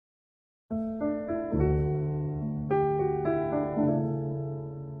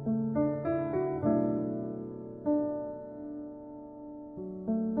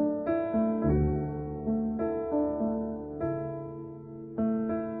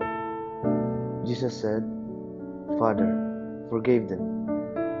Jesus said, "Father, forgive them,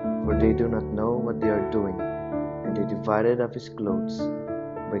 for they do not know what they are doing." And he divided up his clothes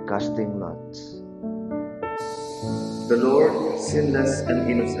by casting lots. The Lord, sinless and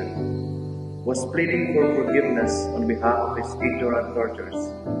innocent, was pleading for forgiveness on behalf of his ignorant torturers.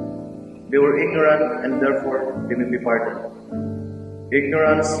 They were ignorant and therefore they may be pardoned.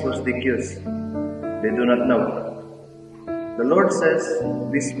 Ignorance was the accuse. They do not know. The Lord says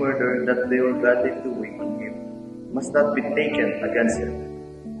this murder that they were gladly doing on him must not be taken against him.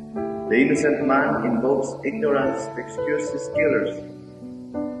 The innocent man invokes ignorance to excuse his killers.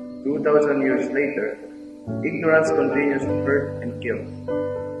 2,000 years later, ignorance continues to hurt and kill.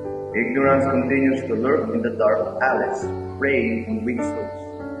 Ignorance continues to lurk in the dark alleys, preying on weak souls.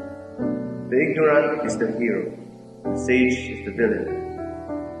 The ignorant is the hero. The sage is the villain.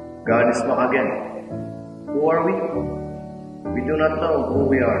 God is again. Who are we? We do not know who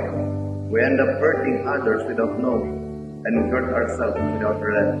we are. We end up hurting others without knowing, and we hurt ourselves without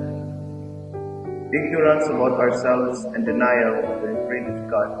relenting. Ignorance about ourselves and denial of the imprint of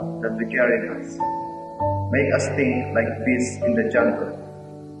God that we carry in us make us think like beasts in the jungle,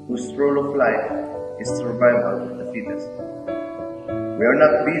 whose rule of life is survival of the fittest. We are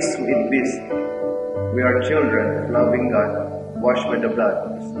not beasts who eat beasts. We are children of loving God, washed by the blood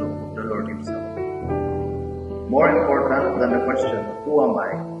of the Lord Himself. More important than the question, who am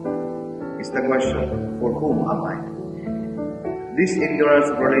I, is the question, for whom am I? These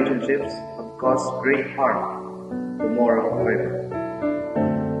ignorance of relationships have caused great harm to moral fiber.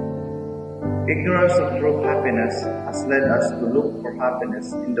 Ignorance of true happiness has led us to look for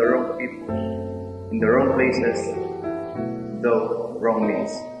happiness in the wrong people, in the wrong places, though wrong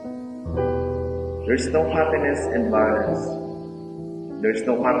means. There is no happiness in violence. There is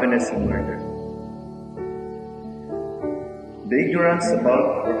no happiness in murder. The ignorance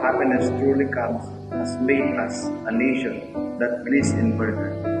about where happiness truly comes has made us a nation that believes in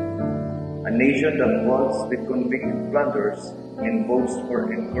murder, a nation that walks with convicted plunderers and votes for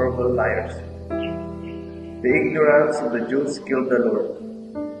incurable liars. The ignorance of the Jews killed the Lord.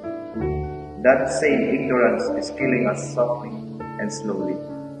 That same ignorance is killing us softly and slowly.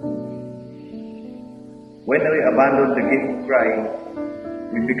 When we abandon the gift of crying,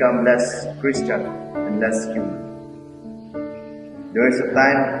 we become less Christian and less human. There is a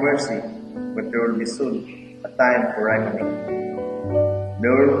time of mercy, but there will be soon a time for reckoning.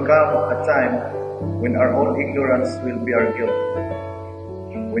 There will come a time when our own ignorance will be our guilt,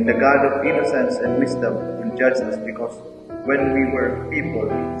 when the God of innocence and wisdom will judge us because when we were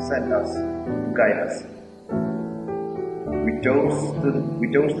people, He sent us to guide us. We chose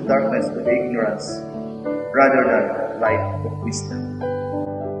the darkness of ignorance rather than the light of wisdom.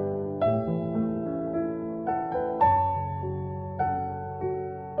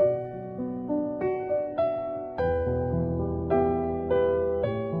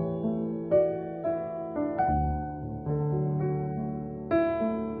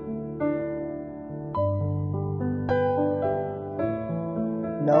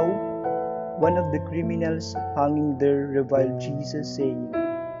 Now, one of the criminals hanging there reviled Jesus, saying,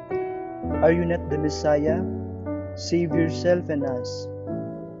 "Are you not the Messiah? Save yourself and us."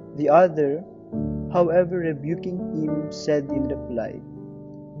 The other, however, rebuking him, said in reply,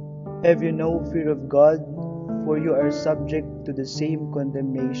 "Have you no fear of God, for you are subject to the same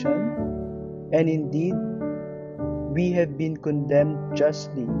condemnation? And indeed, we have been condemned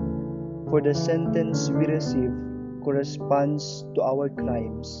justly, for the sentence we receive corresponds to our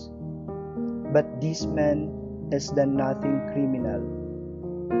crimes. But this man has done nothing criminal."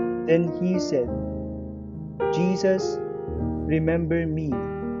 Then he said, "Jesus, remember me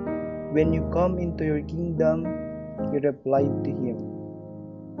when you come into your kingdom." He replied to him,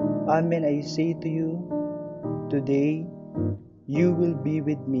 "Amen, I say to you, today you will be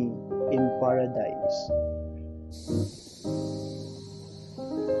with me in paradise."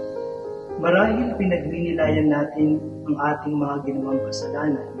 Marahil pinagninilayan natin ang ating mga ginawang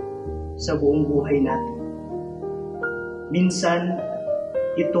kasalanan sa buong buhay natin. Minsan,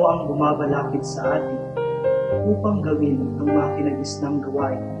 ito ang bumabalakid sa atin upang gawin ang mga kinagisnang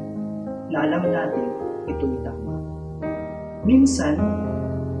gawain na alam natin ito'y tama. Minsan,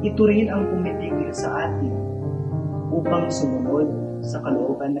 ito rin ang pumitigil sa atin upang sumunod sa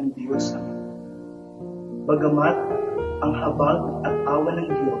kalooban ng Diyos Ama. Bagamat ang habag at awa ng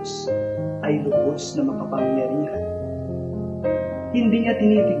Diyos ay lubos na makapangyarihan, hindi niya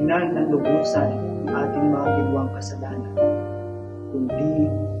tinitignan ng lubusan ang ating mga ginawang kasalanan, kundi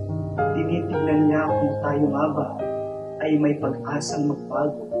tinitignan niya kung tayo nga ba ay may pag-asang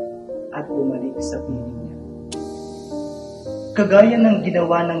magbago at bumalik sa piling niya. Kagaya ng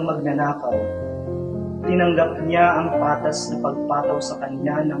ginawa ng magnanakaw Tinanggap niya ang patas na pagpataw sa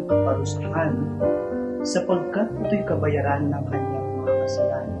kanya ng kaparusahan, sapagkat ito'y kabayaran ng kanyang mga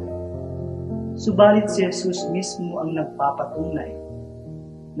kasalanan. Subalit si Hesus mismo ang nagpapatunay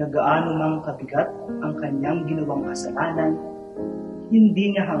na gaano mang kabigat ang kanyang ginawang kasalanan,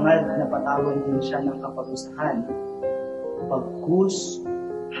 hindi niya hangad na patawan din siya ng kaparusahan. Bagkus,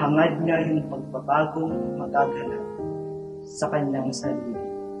 hangad niya yung pagbabagong magaganap sa kanyang sarili.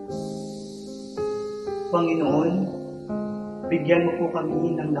 Panginoon, bigyan mo po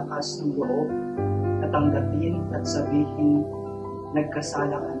kami ng lakas ng loob na tanggapin at sabihin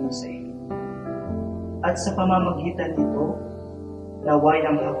nagkasala kami sa iyo. At sa pamamagitan nito, nawa'y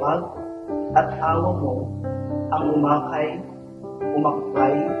ang habag at awa mo ang umakbay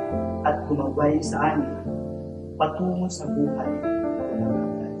at gumabay sa amin patungo sa buhay na walang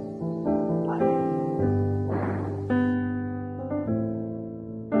hanggan. Amen.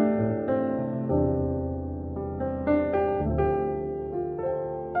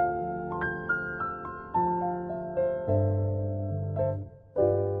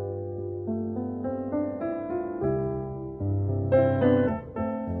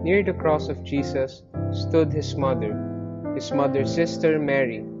 Near the cross of Jesus stood his mother's sister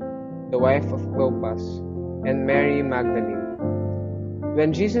Mary, the wife of Clopas, and Mary Magdalene. When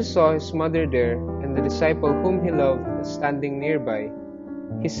Jesus saw his mother there and the disciple whom he loved standing nearby,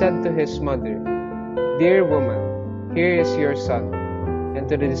 he said to his mother, "Dear woman, here is your son," and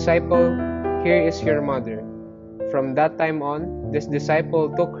to the disciple, "Here is your mother." From that time on, this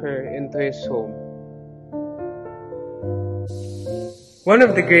disciple took her into his home. One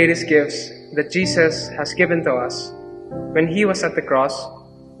of the greatest gifts that Jesus has given to us when he was at the cross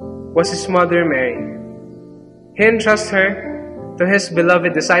was his mother Mary. He entrusted her to his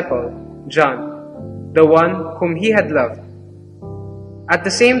beloved disciple, John, the one whom he had loved. At the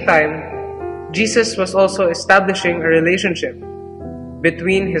same time, Jesus was also establishing a relationship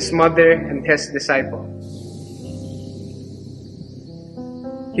between his mother and his disciple.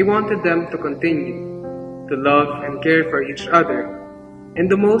 He wanted them to continue to love and care for each other in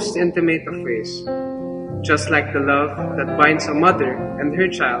the most intimate of ways, just like the love that binds a mother and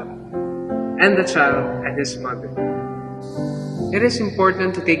her child, and the child and his mother. It is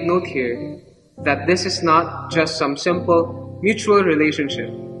important to take note here that this is not just some simple mutual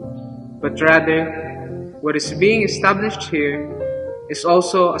relationship, but rather, what is being established here is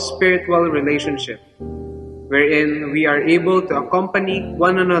also a spiritual relationship, wherein we are able to accompany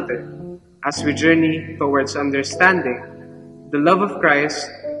one another as we journey towards understanding the love of Christ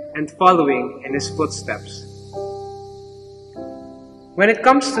and following in his footsteps. When it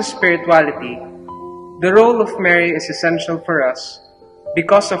comes to spirituality, the role of Mary is essential for us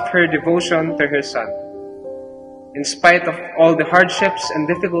because of her devotion to her son. In spite of all the hardships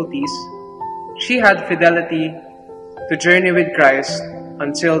and difficulties, she had fidelity to journey with Christ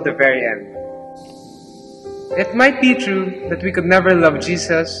until the very end. It might be true that we could never love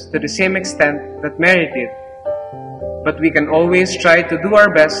Jesus to the same extent that Mary did, but we can always try to do our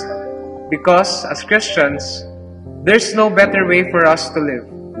best because, as Christians, there's no better way for us to live.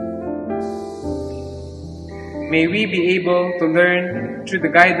 May we be able to learn through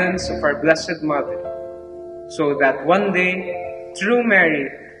the guidance of our Blessed Mother, so that one day, through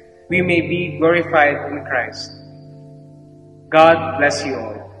Mary, we may be glorified in Christ. God bless you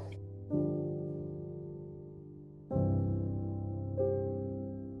all.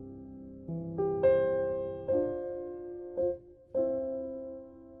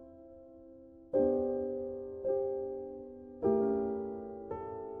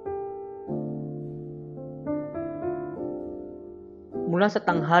 Mula sa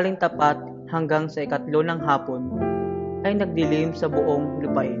tanghaling tapat hanggang sa ikatlo ng hapon ay nagdilim sa buong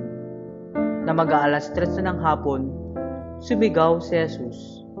lupain. Na mag-aalas 3 na ng hapon, sumigaw si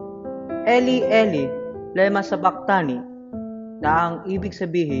Hesus, "Eli, Eli, lema sabachthani," na ang ibig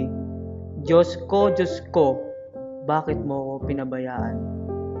sabihin, Diyos ko, bakit mo ko pinabayaan?"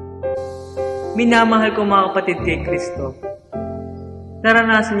 Minamahal ko mga kapatid kay Kristo,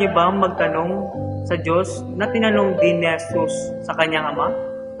 naranasan niyo ba ang magtanong sa Diyos na tinanong din ni Hesus sa kanyang ama?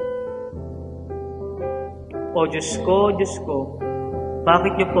 "O Diyos ko,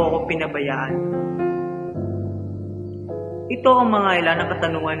 bakit niyo po ako pinabayaan?" Ito ang mga ilan na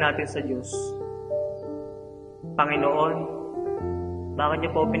katanungan natin sa Diyos. Panginoon, bakit niyo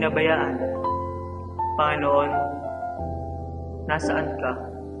po ako pinabayaan? Panginoon, nasaan ka?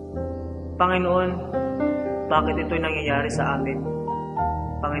 Panginoon, bakit ito nangyayari sa amin?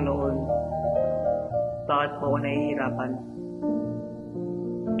 Panginoon, bakit po ako nahihirapan?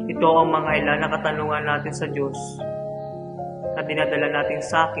 Ito ang mga ilan na katanungan natin sa Diyos na dinadala nating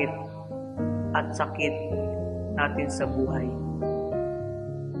sakit, at sakit natin sa buhay.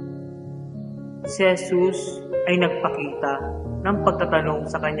 Si Hesus ay nagpakita ng pagtatanong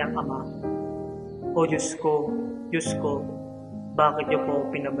sa kanyang ama, "O Diyos ko, bakit niyo po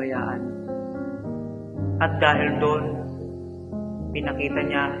pinabayaan?" At dahil doon, pinakita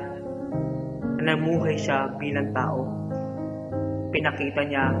niya na namuhay siya bilang tao. Pinakita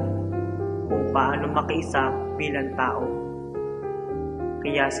niya kung paano makiisa bilang tao.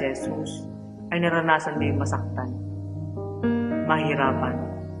 Kaya si Hesus ay naranasan din masaktan, mahirapan,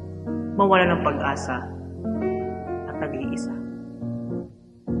 mawala ng pag-asa, at nag-iisa.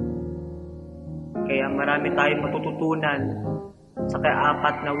 Kaya marami tayong matututunan sa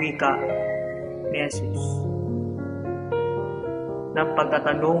kaapat na wika ni Hesus. Ng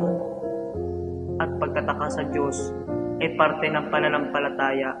pagtatanong at pagtataka sa Diyos ay parte ng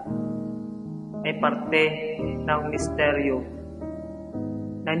pananampalataya, ay parte ng misteryo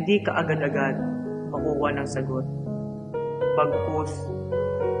na hindi ka agad-agad makuha ng sagot. Bagkus,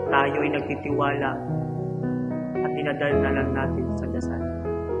 tayo ay nagtitiwala at dinadal na lang natin sa dasal.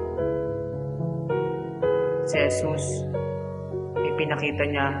 Si Hesus, ipinakita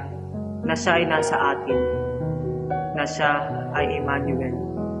niya na siya ay nasa atin, na siya ay Emmanuel.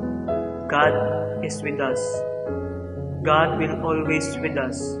 God is with us. God will always with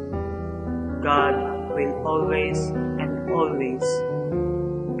us. God will always and always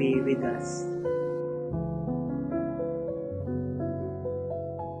be with us.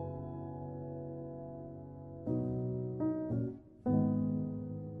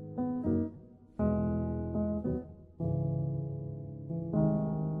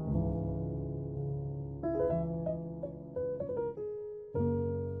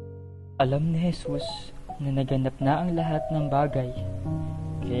 Alam ni Hesus na naganap na ang lahat ng bagay,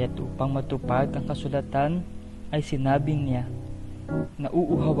 kaya't upang matupad ang kasulatan ay sinabing niya,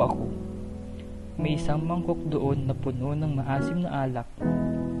 "Nauuhaw ako." May isang mangkok doon na puno ng maasim na alak.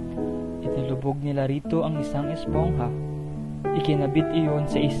 Itinalubog nila rito ang isang espongha. Ikinabit iyon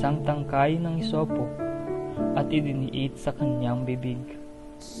sa isang tangkay ng isopo at idiniit sa kanyang bibig.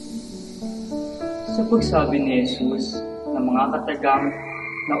 Sa pagsabi ni Hesus ng mga katagang,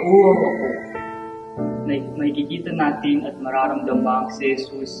 "Nauuhaw ako," nakikita natin at mararamdamang si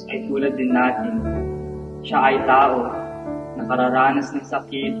Hesus ay tulad din natin. Siya ay tao, nakararanas ng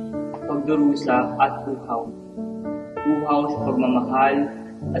sakit, pagdurusa at uhaw. Uhaw sa pagmamahal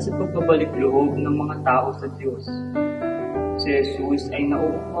at sa pagbabalik loob ng mga tao sa Diyos. Si Hesus ay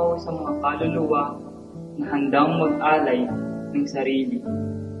nauuhaw sa mga kaluluwa na handang mag-alay ng sarili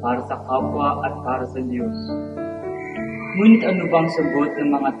para sa kapwa at para sa Diyos. Ngunit ano bang sagot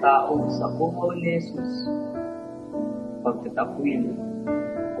ng mga tao sa uhaw ni Hesus? Pagtatakwil,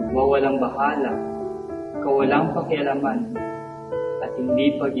 pagwawalang bahala, kawalang pakialaman, at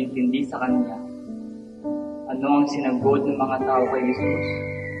hindi pag-intindi sa Kanya. Ano ang sinagot ng mga tao kay Hesus?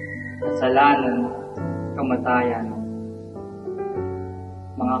 Kasalanan, kamatayan.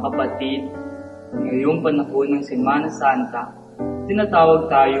 Mga kapatid, ngayong panahon ng Semana Santa,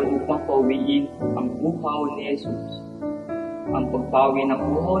 tinatawag tayo upang pauwiin ang uhaw ni Hesus. Ang pagpawi ng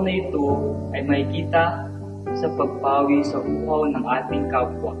uhaw na ito ay makikita sa pagpawi sa uhaw ng ating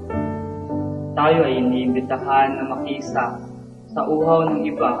kapwa. Tayo ay iniimbitahan na makisa sa uhaw ng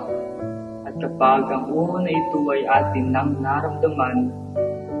iba, at kapag ang uhaw na ito ay atin nang naramdaman,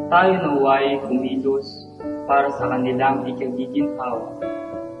 tayo nawa'y kumilos para sa kanilang ikagiginhawa.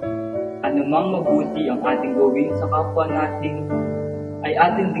 Anumang mabuti ang ating gawin sa kapwa natin ay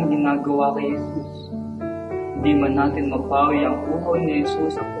atin ding ginagawa kay Hesus. Hindi man natin mapawi ang uhaw ni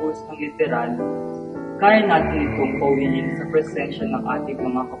Hesus sa krus ng literal, kaya natin itong pawiin sa presensya ng ating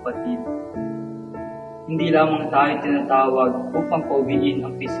mga kapatid. Hindi lamang tayo tinatawag upang pawiin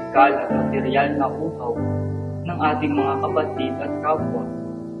ang pisikal at material na uhaw ng ating mga kapatid at kapwa.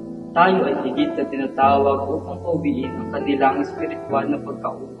 Tayo ay higit na tinatawag upang pawiin ang kanilang espiritual na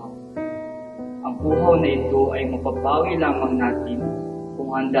pagkauhaw. Ang uhaw na ito ay mapapawi lamang natin kung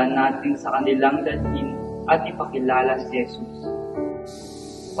handa natin sa kanilang dalhin at ipakilala si Hesus.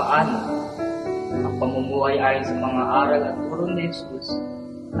 Paano? Ang pamumuhay ayon sa mga aral at turo ni Hesus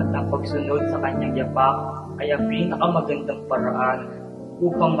at ang pagsunod sa kanyang yapak ay ang pinakamagandang paraan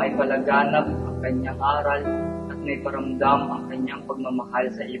upang maipalaganap ang kanyang aral at maiparamdam ang kanyang pagmamahal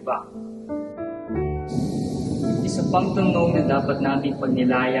sa iba. Isa pang tanong na dapat nating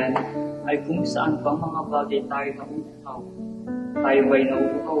pagnilayan ay kung saan pang mga bagay tayo nauuhaw. Tayo ba'y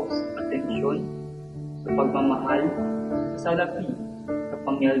nauuhaw sa atensyon, sa pagmamahal, sa salapi, sa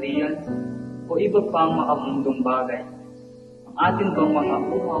pangyarihan, o iba pang makamundong bagay? Ang ating bang mga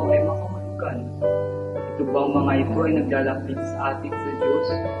uhaw ay makamalukan? Ito bang mga ito ay naglalapit sa atin sa Diyos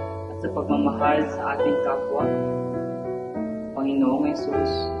at sa pagmamahal sa ating kapwa. Panginoong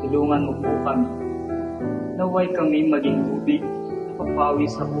Hesus, tulungan mo po kami. Nawa'y kami maging tubig na papawi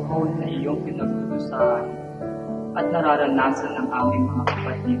sa uhaw na iyong pinagdudusahan at nararanasan ng aming mga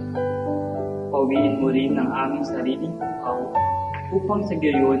kapatid. Pawiin mo rin ang aming sariling uhaw upang sa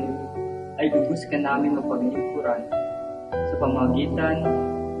gayon ay lubos ka namin mapaglingkuran sa pamagitan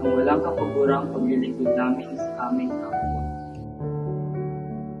ng walang kapagurang paglilingkod namin sa aming kapwa.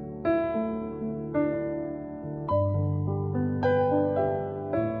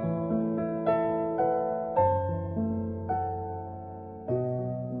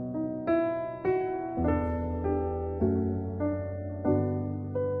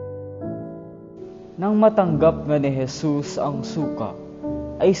 Nang matanggap nga ni Hesus ang suka,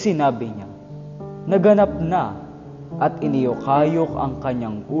 ay sinabi niya, "Naganap na," at iniyokayok ang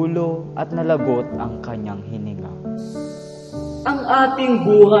kanyang ulo at nalagot ang kanyang hininga. Ang ating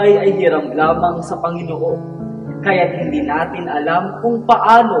buhay ay hiram lamang sa Panginoon, kaya't hindi natin alam kung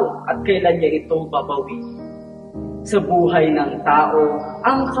paano at kailan niya ito babawiin. Sa buhay ng tao,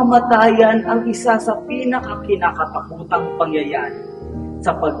 ang kamatayan ang isa sa pinakakinakatakutang pangyayari,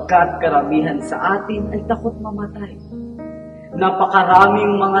 sapagkat karamihan sa atin ay takot mamatay.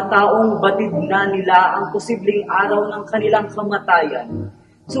 Napakaraming mga taong batid na nila ang posibleng araw ng kanilang kamatayan,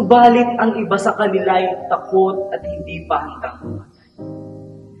 subalit ang iba sa kanila ay takot at hindi pa handang mamatay.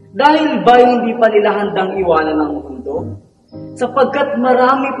 Dahil ba hindi pa nila handang iwanan ang mundo? Sapagkat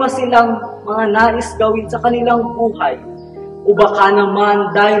marami pa silang mga nais gawin sa kanilang buhay, o baka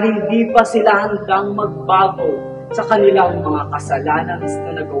naman dahil hindi pa sila handang magbago sa kanilang mga kasalanan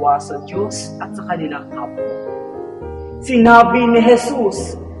na nagawa sa Diyos at sa kanilang kapwa. Sinabi ni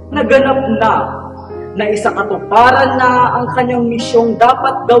Hesus, naganap na isakatuparan na ang kanyang misyong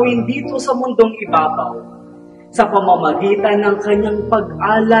dapat gawin dito sa mundong ibabaw, sa pamamagitan ng kanyang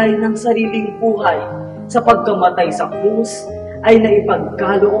pag-alay ng sariling buhay sa pagkamatay sa krus, ay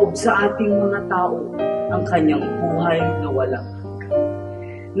naipagkaloob sa ating mga tao ang kanyang buhay na walang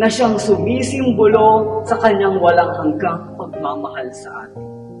na siyang sumisimbolo sa kanyang walang hanggang pagmamahal sa atin.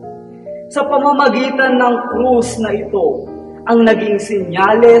 Sa pamamagitan ng krus na ito, ang naging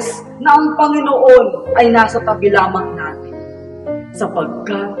sinyales na ang Panginoon ay nasa tabi lamang natin,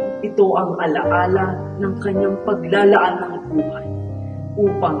 sapagkat ito ang alaala ng kanyang paglalaan ng buhay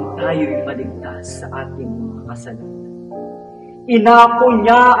upang tayo'y maligtas sa ating mga kasalanan. Inako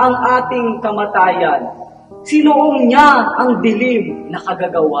niya ang ating kamatayan, sinuong niya ang dilim na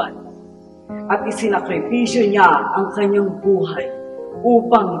kagagawan, at isinakripisyo niya ang kanyang buhay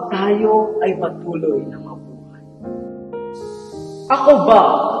upang tayo ay patuloy na mabuhay. Ako ba?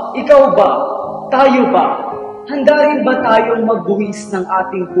 Ikaw ba? Tayo ba? Handa rin ba tayong magbuwis ng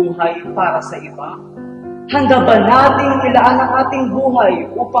ating buhay para sa iba? Handa ba nating ilaan ang ating buhay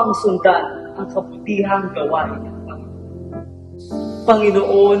upang sundan ang kabutihang gawain ng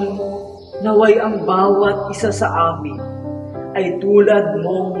Panginoon? Nawa'y ang bawat isa sa amin ay tulad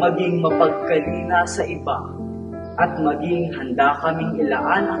mong maging mapagkalina sa iba at maging handa kaming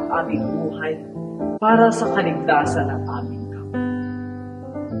ilaan ang aming buhay para sa kaligtasan ng aming kapwa.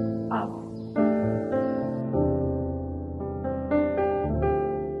 Amen.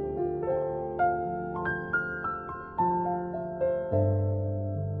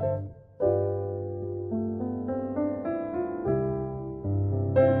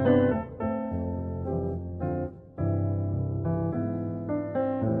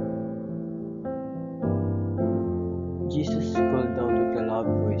 Jesus called out with a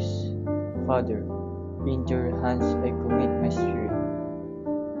loud voice, "Father, into your hands I commit my spirit."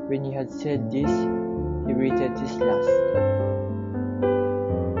 When he had said this, he breathed his last.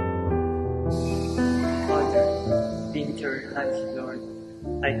 Father, into your hands, Lord,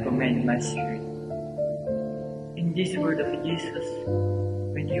 I commend my spirit. In this word of Jesus,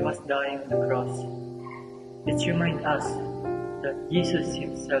 when he was dying on the cross, it reminds us that Jesus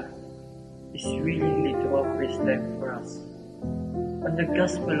himself is willingly to offer his life for us. On the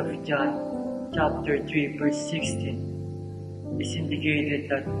Gospel of John, chapter 3, verse 16, is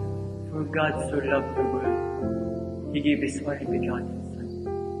indicated that for God so loved the world, he gave his only begotten Son.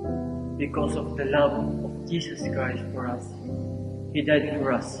 Because of the love of Jesus Christ for us, he died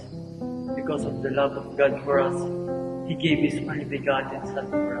for us. Because of the love of God for us, he gave his only begotten Son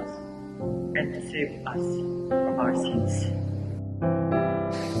for us, and to save us from our sins.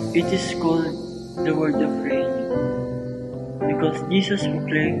 It is called the word of reunion, because Jesus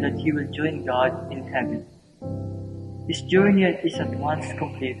proclaimed that he will join God in heaven. His journey is at once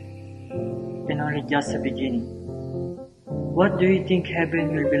complete and only just a beginning. What do you think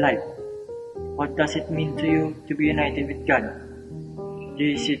heaven will be like? What does it mean to you to be united with God? Do Do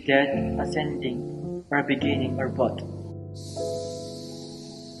you see death ascending, or beginning, or both?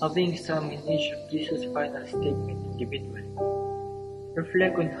 Having examined each of Jesus' final statement individually,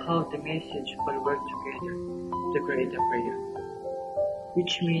 reflect on how the message will work together to create a prayer.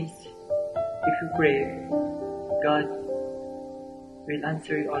 Which means, if you pray, God will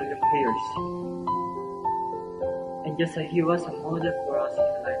answer all your prayers. And just as He was a model for us in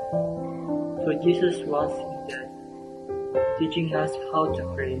life, so Jesus was in death, teaching us how to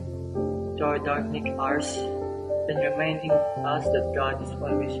pray to our darkening hours and reminding us that God is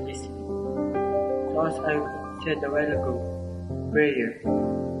always listening. So as I said a while ago, prayer.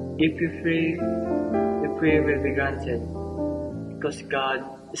 If you pray, the prayer will be granted because God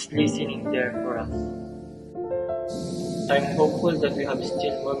is listening there for us. I'm hopeful that we have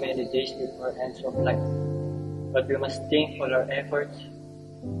still more many days before ends of life, but we must think all our efforts,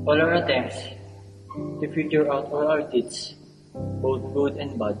 all our attempts to figure out all our deeds, both good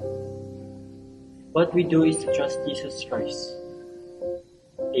and bad. What we do is to trust Jesus Christ.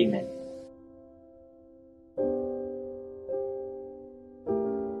 Amen.